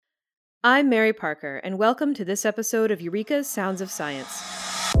I'm Mary Parker, and welcome to this episode of Eureka's Sounds of Science.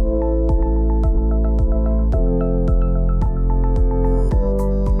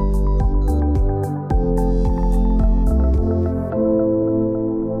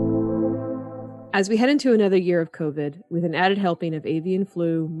 As we head into another year of COVID, with an added helping of avian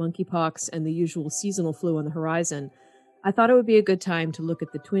flu, monkeypox, and the usual seasonal flu on the horizon, I thought it would be a good time to look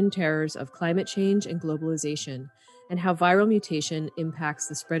at the twin terrors of climate change and globalization, and how viral mutation impacts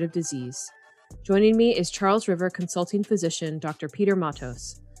the spread of disease. Joining me is Charles River consulting physician Dr. Peter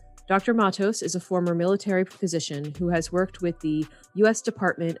Matos. Dr. Matos is a former military physician who has worked with the U.S.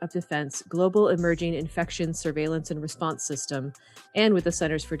 Department of Defense Global Emerging Infection Surveillance and Response System and with the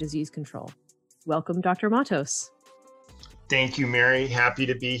Centers for Disease Control. Welcome, Dr. Matos. Thank you, Mary. Happy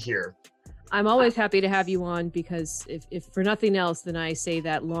to be here. I'm always happy to have you on because if for nothing else, then I say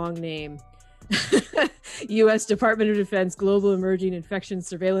that long name. U.S. Department of Defense Global Emerging Infection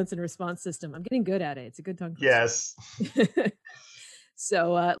Surveillance and Response System. I'm getting good at it. It's a good tongue twister. Yes.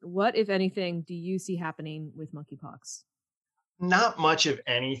 So what, if anything, do you see happening with monkeypox? Not much of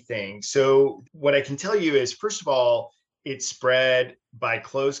anything. So what I can tell you is, first of all, it spread by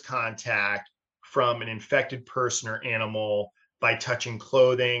close contact from an infected person or animal by touching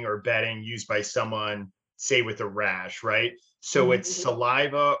clothing or bedding used by someone, say with a rash, right? So it's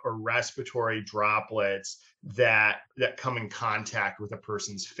saliva or respiratory droplets that come in contact with a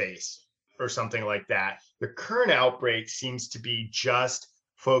person's face or something like that. The current outbreak seems to be just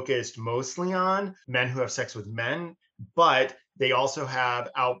focused mostly on men who have sex with men, but they also have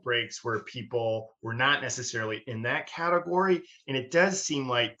outbreaks where people were not necessarily in that category. And it does seem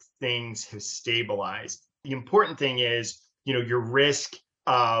like things have stabilized. The important thing is, your risk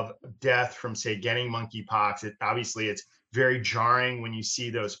of death from, say, getting monkeypox, obviously it's very jarring when you see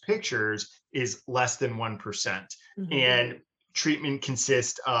those pictures, is less than 1%. Mm-hmm. And treatment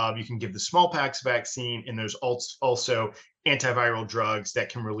consists of, you can give the smallpox vaccine, and there's also antiviral drugs that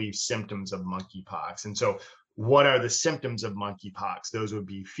can relieve symptoms of monkeypox. And so what are the symptoms of monkeypox? Those would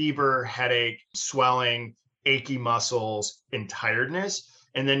be fever, headache, swelling, achy muscles, and tiredness.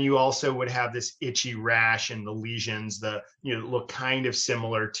 And then you also would have this itchy rash and the lesions that look kind of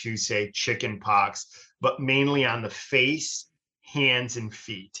similar to, say, chicken pox, but mainly on the face, hands, and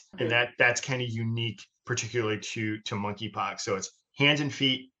feet. And that's kind of unique, particularly to monkeypox. So it's hands and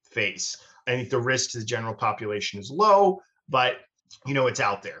feet, face. I think the risk to the general population is low, but it's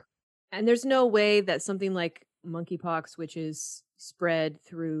out there. And there's no way that something like monkeypox, which is spread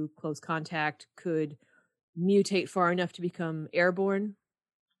through close contact, could mutate far enough to become airborne?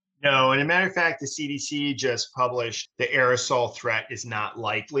 No, and as a matter of fact, the CDC just published the aerosol threat is not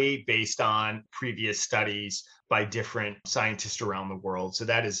likely based on previous studies by different scientists around the world. So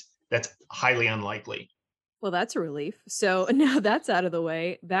that's highly unlikely. Well, that's a relief. So now that's out of the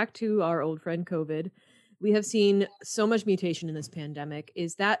way. Back to our old friend COVID. We have seen so much mutation in this pandemic.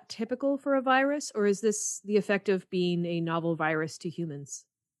 Is that typical for a virus, or is this the effect of being a novel virus to humans?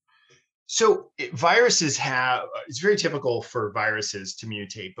 So it's very typical for viruses to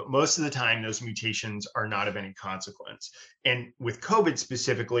mutate, but most of the time those mutations are not of any consequence. And with COVID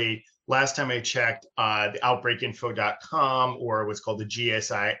specifically, last time I checked, the outbreakinfo.com, or what's called the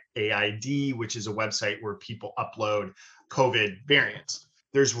GSAID, which is a website where people upload COVID variants.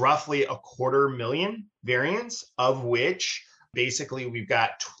 There's roughly 250,000 variants, of which basically we've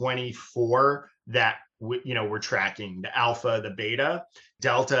got 24 that we're tracking: the alpha, the beta,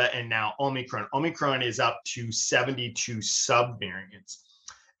 delta, and now Omicron. Omicron is up to 72 subvariants.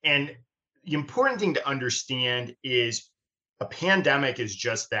 And the important thing to understand is a pandemic is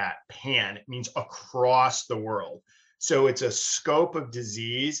just that, pan. It means across the world. So it's a scope of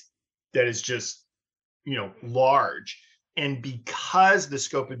disease that is just, large. And because the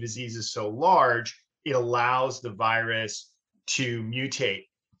scope of disease is so large, it allows the virus to mutate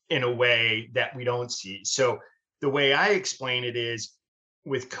in a way that we don't see. So the way I explain it is,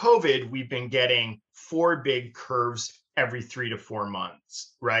 with COVID, we've been getting 4 big curves every 3 to 4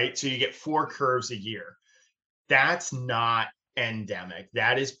 months, right? So you get 4 curves a year. That's not endemic.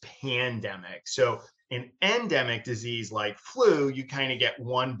 That is pandemic. So in endemic disease like flu, you kind of get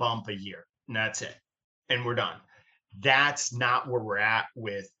 1 bump a year, and that's it. And we're done. That's not where we're at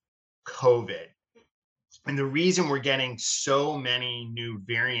with COVID. And the reason we're getting so many new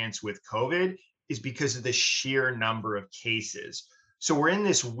variants with COVID is because of the sheer number of cases. So we're in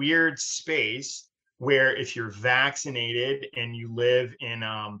this weird space where if you're vaccinated and you live in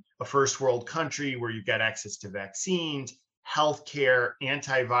a first world country where you've got access to vaccines, healthcare,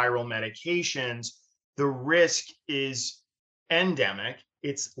 antiviral medications, the risk is endemic.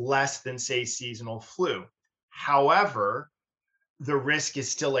 It's less than, say, seasonal flu. However, the risk is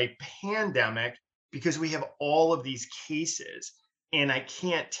still a pandemic because we have all of these cases. And I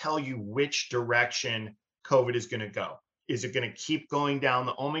can't tell you which direction COVID is going to go. Is it going to keep going down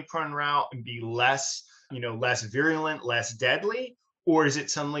the Omicron route and be less, less virulent, less deadly? Or is it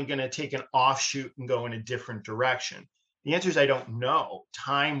suddenly going to take an offshoot and go in a different direction? The answer is I don't know.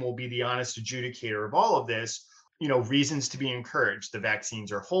 Time will be the honest adjudicator of all of this. Reasons to be encouraged. The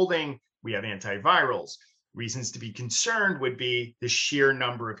vaccines are holding. We have antivirals. Reasons to be concerned would be the sheer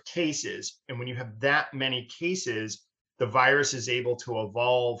number of cases. And when you have that many cases, the virus is able to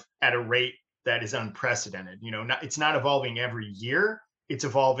evolve at a rate that is unprecedented. It's not evolving every year, it's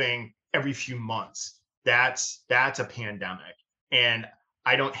evolving every few months. That's a pandemic. And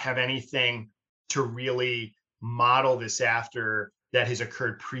I don't have anything to really model this after that has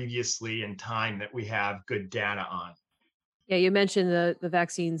occurred previously in time that we have good data on. Yeah, you mentioned the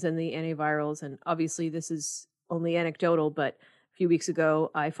vaccines and the antivirals, and obviously this is only anecdotal, but a few weeks ago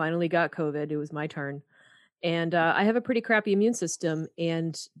I finally got COVID. It was my turn, and I have a pretty crappy immune system,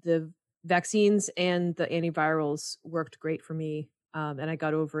 and the vaccines and the antivirals worked great for me, and I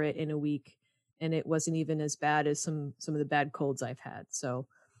got over it in a week, and it wasn't even as bad as some of the bad colds I've had. So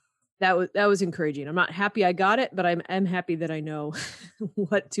that was encouraging. I'm not happy I got it, but I'm happy that I know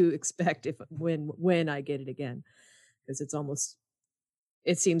what to expect if when I get it again, because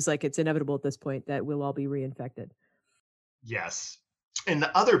it seems like it's inevitable at this point that we'll all be reinfected. Yes. And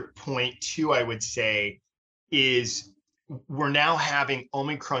the other point, too, I would say is we're now having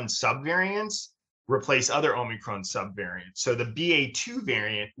Omicron subvariants replace other Omicron subvariants. So the BA2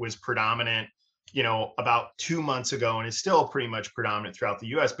 variant was predominant, about 2 months ago, and is still pretty much predominant throughout the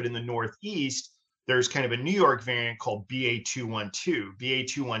US. But in the Northeast, there's kind of a New York variant called BA212.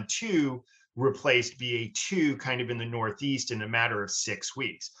 BA212 replaced BA2 kind of in the Northeast in a matter of 6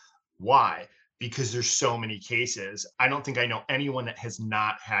 weeks. Why? Because there's so many cases. I don't think I know anyone that has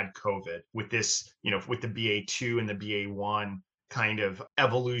not had COVID with this, with the BA2 and the BA1 kind of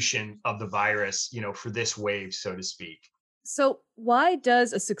evolution of the virus, for this wave, so to speak. So, why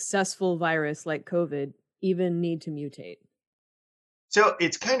does a successful virus like COVID even need to mutate? So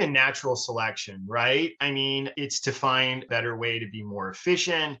it's kind of natural selection, right? I mean, it's to find a better way to be more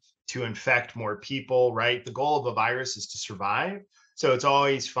efficient, to infect more people, right? The goal of a virus is to survive. So it's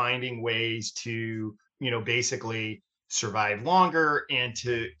always finding ways to, basically survive longer and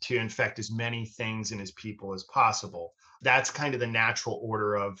to infect as many things and as people as possible. That's kind of the natural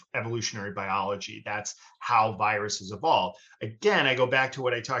order of evolutionary biology. That's how viruses evolve. Again, I go back to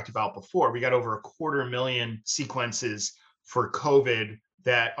what I talked about before. We got over 250,000 sequences for COVID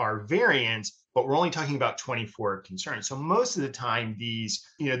that are variants, but we're only talking about 24 concerns. So most of the time, these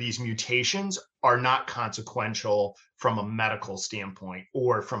mutations are not consequential from a medical standpoint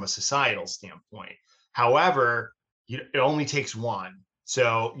or from a societal standpoint. However, it only takes one.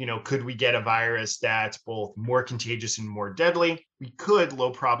 So, could we get a virus that's both more contagious and more deadly? We could.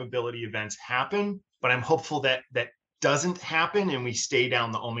 Low probability events happen, but I'm hopeful that that doesn't happen and we stay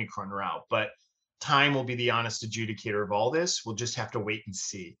down the Omicron route. But time will be the honest adjudicator of all this. We'll just have to wait and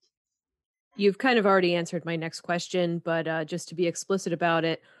see. You've kind of already answered my next question, but just to be explicit about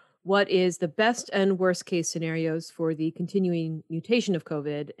it, what is the best and worst case scenarios for the continuing mutation of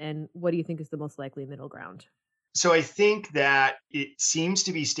COVID, and what do you think is the most likely middle ground? So I think that it seems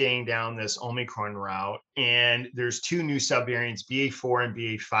to be staying down this Omicron route. And there's two new subvariants, BA4 and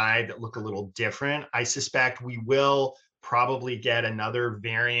BA5, that look a little different. I suspect we will probably get another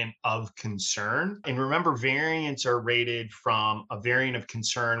variant of concern. And remember, variants are rated from a variant of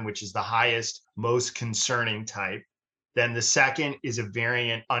concern, which is the highest, most concerning type. Then the second is a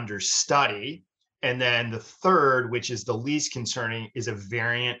variant under study. And then the third, which is the least concerning, is a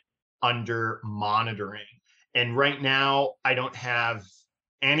variant under monitoring. And right now, I don't have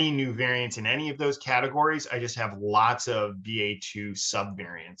any new variants in any of those categories. I just have lots of BA2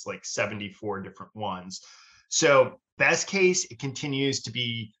 subvariants, like 74 different ones. So, best case, it continues to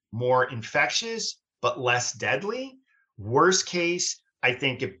be more infectious, but less deadly. Worst case, I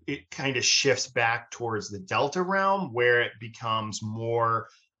think it kind of shifts back towards the Delta realm where it becomes more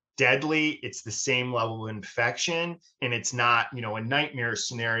deadly. It's the same level of infection, and it's not, a nightmare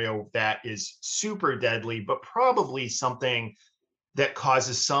scenario that is super deadly, but probably something that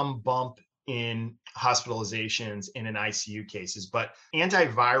causes some bump in hospitalizations and in ICU cases. But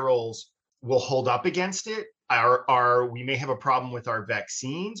antivirals will hold up against it. We may have a problem with our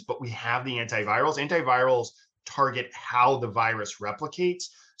vaccines, but we have the antivirals. Antivirals target how the virus replicates.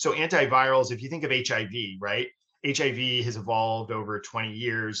 So antivirals, if you think of HIV, right? HIV has evolved over 20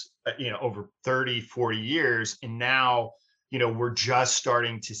 years, over 30, 40 years. And now, we're just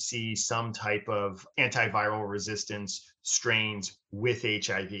starting to see some type of antiviral resistance strains with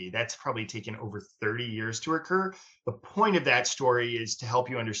HIV. That's probably taken over 30 years to occur. The point of that story is to help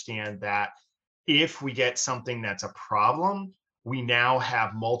you understand that if we get something that's a problem, we now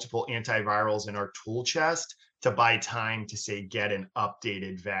have multiple antivirals in our tool chest to buy time to say get an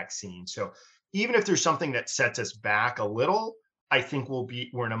updated vaccine. So even if there's something that sets us back a little, I think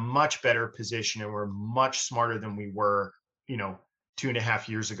we're in a much better position and we're much smarter than we were, you know, 2.5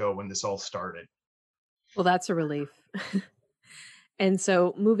 years ago when this all started. Well, that's a relief. And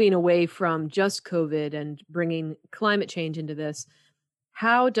so, moving away from just COVID and bringing climate change into this,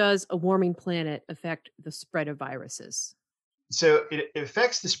 how does a warming planet affect the spread of viruses? So it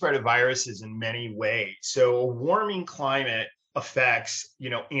affects the spread of viruses in many ways. So a warming climate affects,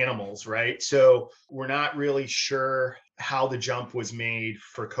 animals, right? So we're not really sure how the jump was made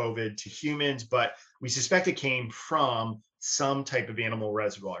for COVID to humans, but we suspect it came from some type of animal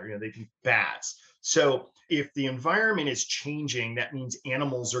reservoir. They can bats. So if the environment is changing, that means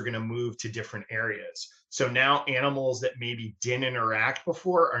animals are going to move to different areas. So now animals that maybe didn't interact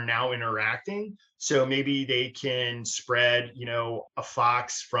before are now interacting, so maybe they can spread, a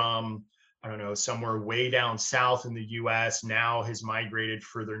fox from, I don't know, somewhere way down south in the US now has migrated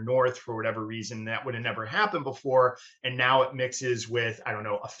further north for whatever reason that would have never happened before. And now it mixes with, I don't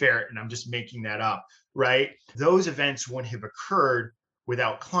know, a ferret. And I'm just making that up, right? Those events wouldn't have occurred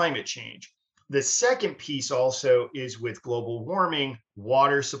without climate change. The second piece also is with global warming,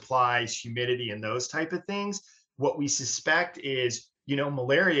 water supplies, humidity, and those type of things. What we suspect is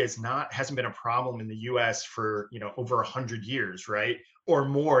malaria hasn't been a problem in the US for, over 100 years, right? Or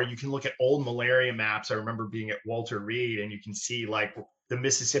more. You can look at old malaria maps. I remember being at Walter Reed and you can see like the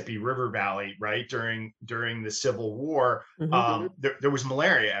Mississippi River Valley, right? During the Civil War, Hmm. there was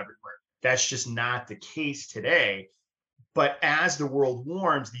malaria everywhere. That's just not the case today. But as the world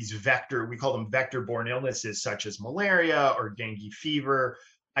warms, we call them vector-borne illnesses such as malaria or dengue fever,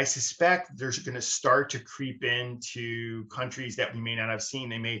 I suspect there's going to start to creep into countries that we may not have seen.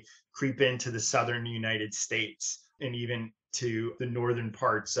 They may creep into the southern United States and even to the northern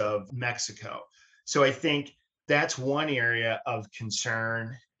parts of Mexico. So I think that's one area of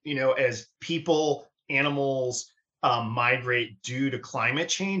concern. As people, animals migrate due to climate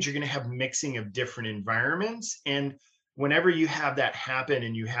change, you're going to have mixing of different environments. And whenever you have that happen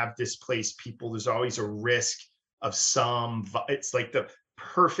and you have displaced people, there's always a risk of it's like the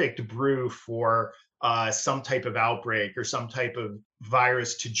perfect brew for some type of outbreak or some type of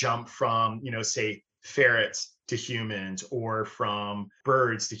virus to jump from, say, ferrets to humans or from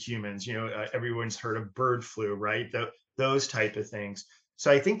birds to humans. Everyone's heard of bird flu, right? Those type of things.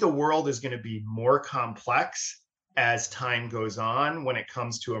 So I think the world is going to be more complex as time goes on when it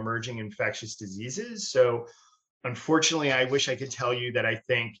comes to emerging infectious diseases. So unfortunately, I wish I could tell you that I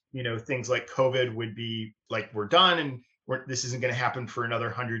think, things like COVID would be like, we're done and this isn't going to happen for another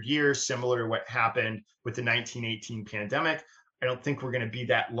 100 years, similar to what happened with the 1918 pandemic. I don't think we're going to be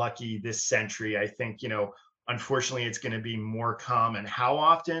that lucky this century. I think, unfortunately, it's going to be more common. How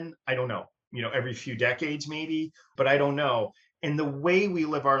often? I don't know. Every few decades, maybe, but I don't know. And the way we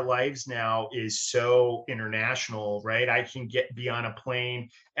live our lives now is so international, right? I can be on a plane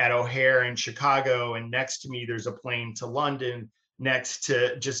at O'Hare in Chicago, and next to me there's a plane to London. Next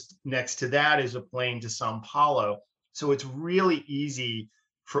to that is a plane to Sao Paulo. So it's really easy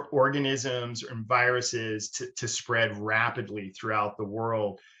for organisms and viruses to spread rapidly throughout the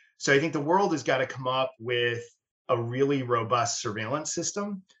world. So I think the world has got to come up with a really robust surveillance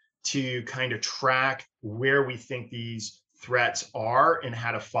system to kind of track where we think these threats are and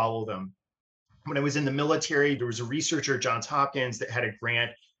how to follow them. When I was in the military, there was a researcher at Johns Hopkins that had a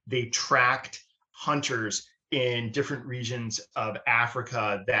grant. They tracked hunters in different regions of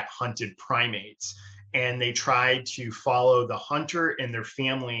Africa that hunted primates. And they tried to follow the hunter and their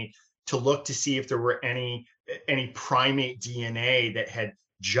family to look to see if there were any primate DNA that had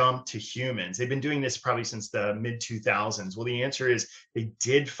jumped to humans. They've been doing this probably since the mid 2000s. Well, the answer is they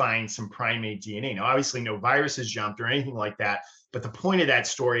did find some primate DNA. Now, obviously, no viruses jumped or anything like that. But the point of that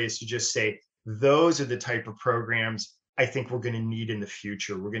story is to just say those are the type of programs I think we're going to need in the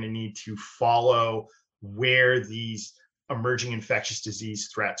future. We're going to need to follow where these emerging infectious disease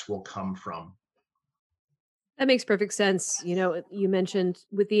threats will come from. That makes perfect sense. You mentioned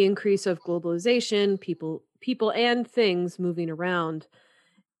with the increase of globalization, people and things moving around,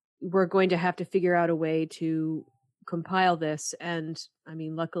 we're going to have to figure out a way to compile this. And I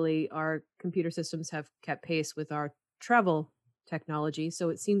mean, luckily our computer systems have kept pace with our travel technology. So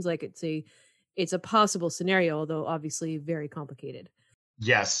it seems like it's a possible scenario, although obviously very complicated.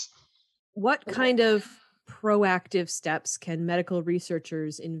 Yes. What kind of proactive steps can medical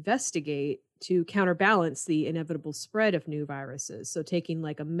researchers investigate to counterbalance the inevitable spread of new viruses? So, taking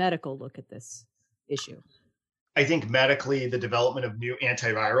like a medical look at this issue. I think medically, the development of new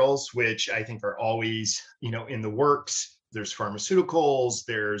antivirals, which I think are always, in the works. There's pharmaceuticals,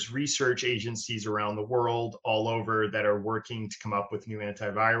 there's research agencies around the world, all over, that are working to come up with new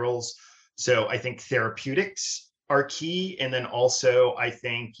antivirals. So I think therapeutics are key. And then also, I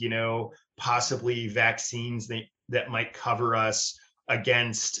think, possibly vaccines that might cover us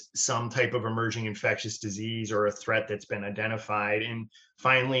against some type of emerging infectious disease or a threat that's been identified. And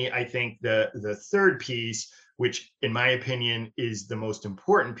finally, I think the third piece, which in my opinion is the most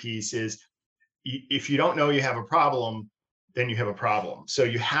important piece, is if you don't know you have a problem, then you have a problem. So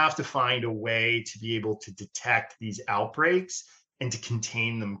you have to find a way to be able to detect these outbreaks and to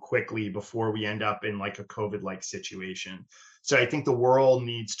contain them quickly before we end up in like a COVID-like situation. So I think the world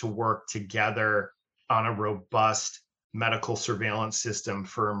needs to work together on a robust medical surveillance system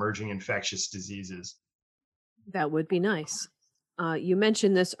for emerging infectious diseases. That would be nice. You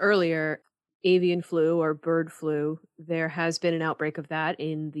mentioned this earlier, avian flu or bird flu. There has been an outbreak of that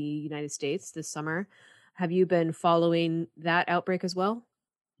in the United States this summer. Have you been following that outbreak as well?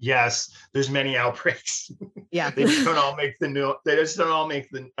 Yes, there's many outbreaks. Yeah. They just don't all make the new. They just don't all make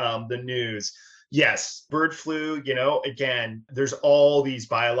the news. Yes, bird flu. Again, there's all these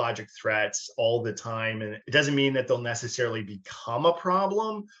biologic threats all the time, and it doesn't mean that they'll necessarily become a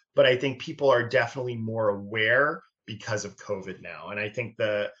problem. But I think people are definitely more aware because of COVID now, and I think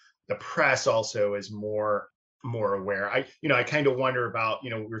the press also is more aware. I kind of wonder about,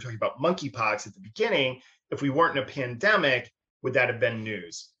 we were talking about monkeypox at the beginning. If we weren't in a pandemic, would that have been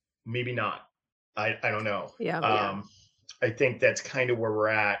news? Maybe not. I don't know. Yeah. I think that's kind of where we're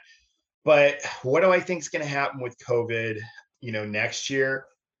at. But what do I think is going to happen with COVID, next year?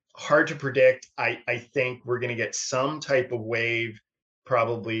 Hard to predict. I think we're going to get some type of wave,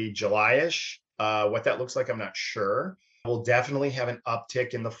 probably July-ish. What that looks like, I'm not sure. We'll definitely have an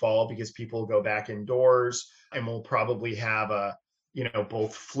uptick in the fall because people go back indoors, and we'll probably have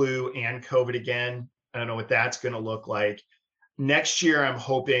both flu and COVID again. I don't know what that's going to look like. Next year, I'm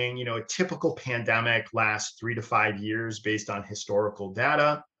hoping, a typical pandemic lasts 3 to 5 years based on historical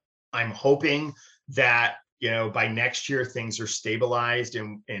data. I'm hoping that, by next year, things are stabilized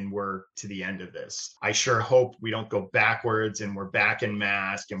and we're to the end of this. I sure hope we don't go backwards and we're back in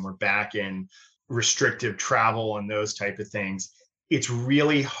mask and we're back in restrictive travel and those type of things. It's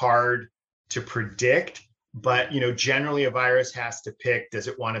really hard to predict, but, generally a virus has to pick, does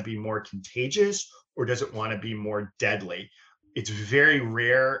it want to be more contagious or does it want to be more deadly? It's very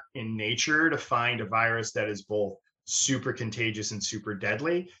rare in nature to find a virus that is both super contagious and super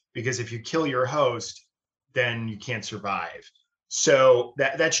deadly, because if you kill your host, then you can't survive. So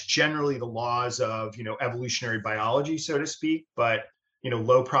that's generally the laws of, evolutionary biology, so to speak. But,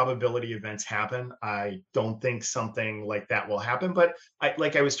 low probability events happen. I don't think something like that will happen. But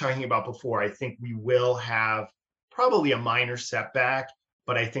like I was talking about before, I think we will have probably a minor setback,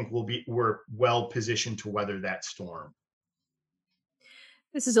 but I think we're well positioned to weather that storm.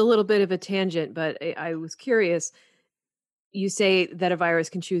 This is a little bit of a tangent, but I was curious. You say that a virus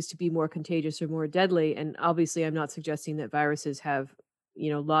can choose to be more contagious or more deadly, and obviously, I'm not suggesting that viruses have,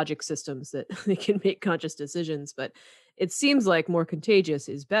 logic systems that they can make conscious decisions, but it seems like more contagious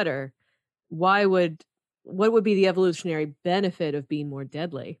is better. Why would what would be the evolutionary benefit of being more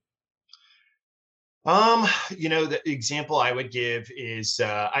deadly? The example I would give is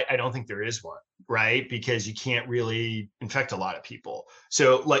I don't think there is one, right? Because you can't really infect a lot of people.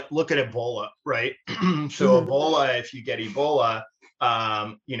 So, like, look at Ebola, right? So, Mhm. Ebola, if you get Ebola,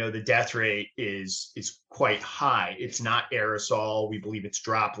 the death rate is quite high. It's not aerosol. We believe it's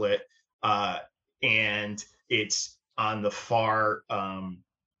droplet, uh, and it's on the far.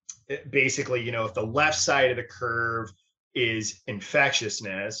 Basically, if the left side of the curve is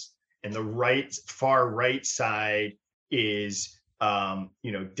infectiousness and the far right side is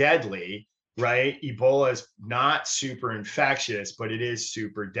deadly, right? Ebola is not super infectious, but it is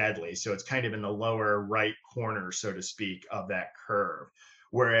super deadly. So it's kind of in the lower right corner, so to speak, of that curve.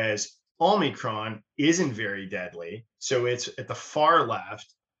 Whereas Omicron isn't very deadly, so it's at the far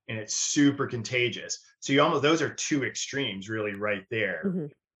left and it's super contagious. So those are two extremes really right there.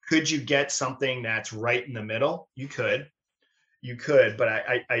 Mhm. Could you get something that's right in the middle? You could, but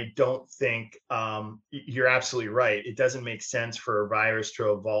I don't think, you're absolutely right. It doesn't make sense for a virus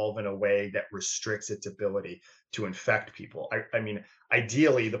to evolve in a way that restricts its ability to infect people. I mean,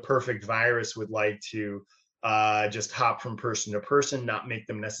 ideally, the perfect virus would like to just hop from person to person, not make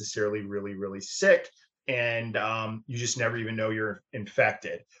them necessarily really, really sick, and you just never even know you're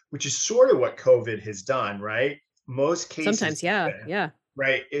infected, which is sort of what COVID has done, right? Most Sometimes, cases, yeah, yeah.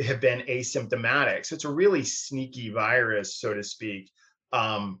 right, it have been asymptomatic. So it's a really sneaky virus, so to speak.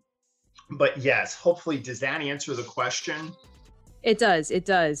 Um, but yes, hopefully, does that answer the question? It does. It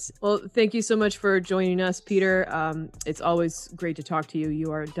does. Well, thank you so much for joining us, Peter. It's always great to talk to you.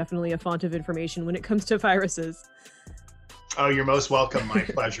 You are definitely a font of information when it comes to viruses. Oh, you're most welcome. My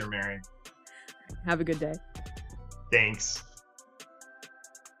pleasure, Mary. Have a good day. Thanks.